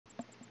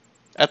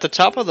At the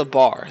top of the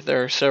bar,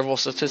 there are several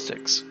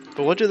statistics,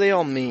 but what do they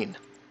all mean?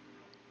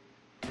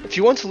 If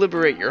you want to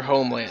liberate your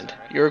homeland,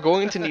 you are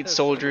going to need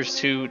soldiers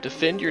to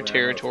defend your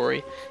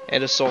territory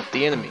and assault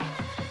the enemy.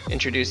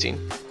 Introducing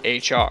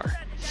HR.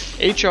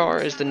 HR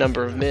is the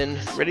number of men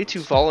ready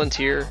to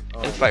volunteer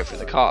and fight for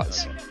the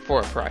cause,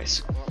 for a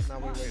price.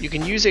 You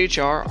can use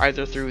HR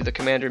either through the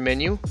commander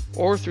menu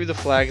or through the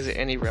flags at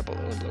any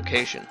rebel-owned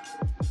location.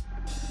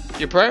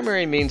 Your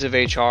primary means of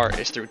HR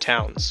is through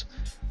towns.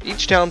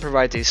 Each town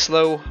provides a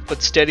slow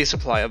but steady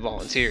supply of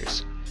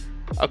volunteers.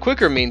 A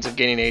quicker means of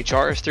gaining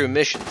HR is through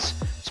missions,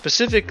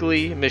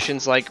 specifically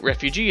missions like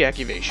refugee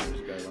activation,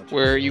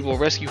 where you will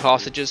rescue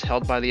hostages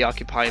held by the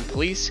occupying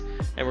police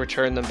and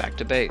return them back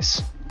to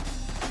base.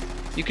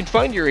 You can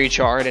find your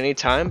HR at any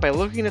time by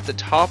looking at the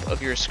top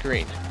of your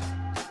screen.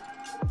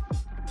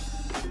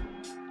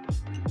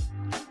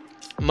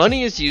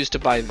 Money is used to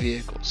buy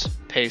vehicles,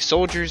 pay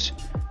soldiers,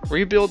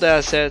 rebuild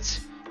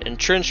assets,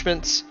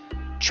 entrenchments,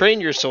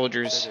 train your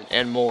soldiers,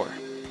 and more.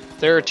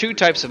 There are two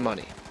types of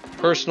money: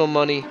 personal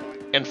money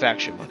and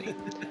faction money.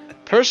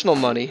 Personal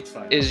money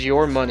is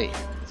your money,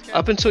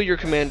 up until your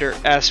commander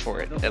asks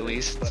for it, at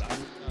least.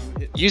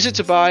 Use it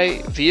to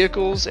buy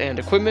vehicles and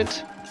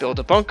equipment, build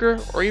a bunker,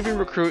 or even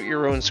recruit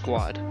your own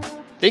squad.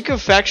 Think of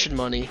faction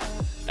money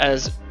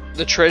as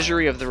the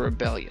treasury of the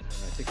rebellion.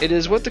 It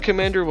is what the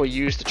commander will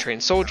use to train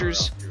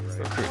soldiers,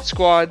 recruit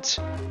squads,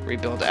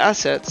 rebuild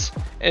assets,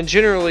 and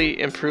generally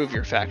improve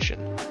your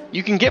faction.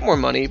 You can get more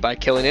money by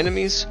killing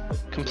enemies,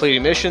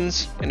 completing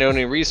missions, and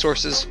owning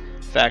resources,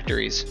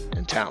 factories,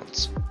 and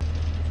towns.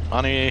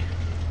 Moni.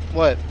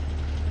 What?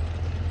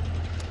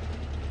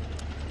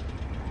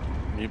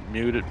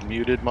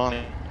 Muted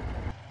Moni.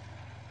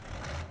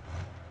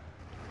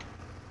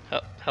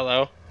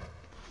 Hello?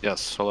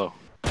 Yes, hello.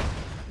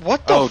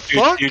 What the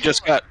fuck? You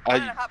just got...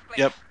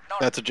 Yep,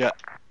 that's a jet.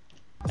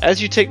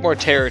 As you take more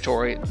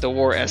territory, the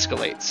war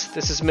escalates.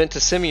 This is meant to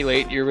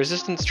simulate your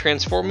resistance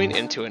transforming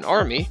into an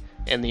army,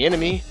 and the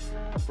enemy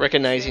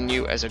recognizing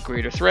you as a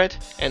greater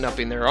threat and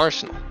upping their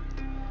arsenal.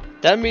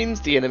 That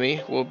means the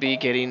enemy will be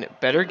getting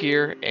better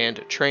gear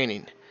and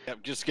training.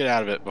 Yep, just get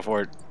out of it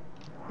before it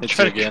hits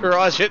Try you to again.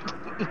 garage it.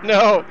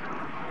 No!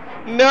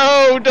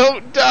 No,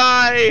 don't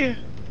die!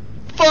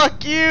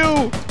 Fuck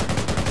you!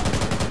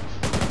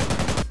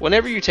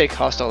 Whenever you take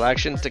hostile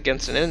actions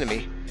against an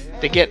enemy,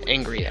 they get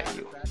angry at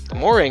you. The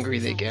more angry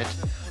they get,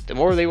 the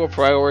more they will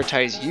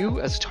prioritize you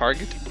as a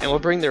target and will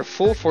bring their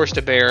full force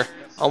to bear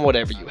on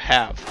whatever you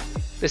have.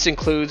 This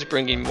includes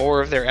bringing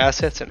more of their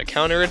assets into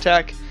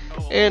counterattack,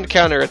 and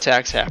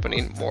counterattacks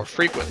happening more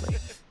frequently.